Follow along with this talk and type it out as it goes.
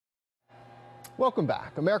Welcome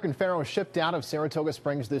back. American Pharoah shipped out of Saratoga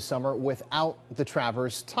Springs this summer without the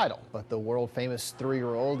Travers title, but the world-famous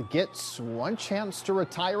 3-year-old gets one chance to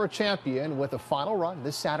retire a champion with a final run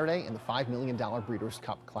this Saturday in the $5 million Breeders'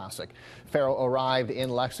 Cup Classic. Pharoah arrived in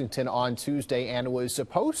Lexington on Tuesday and was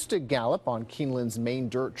supposed to gallop on Keeneland's main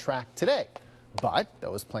dirt track today, but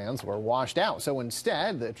those plans were washed out. So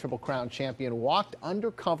instead, the Triple Crown champion walked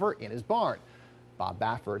undercover in his barn. Bob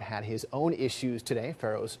Baffert had his own issues today.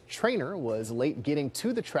 Pharoah's trainer was late getting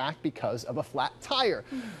to the track because of a flat tire.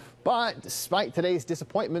 But despite today's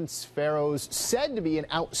disappointments, Pharoah's said to be in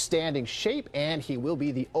outstanding shape, and he will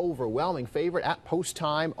be the overwhelming favorite at post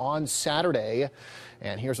time on Saturday.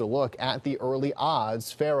 And here's a look at the early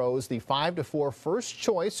odds. Pharoah's the 5-4 first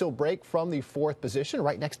choice. He'll break from the 4th position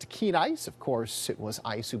right next to Keen Ice. Of course, it was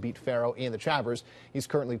Ice who beat Pharoah in the Travers. He's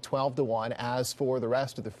currently 12-1. As for the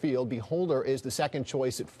rest of the field, Beholder is the 2nd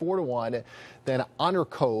choice at 4-1. Then Honor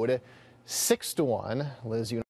Code 6-1. Liz,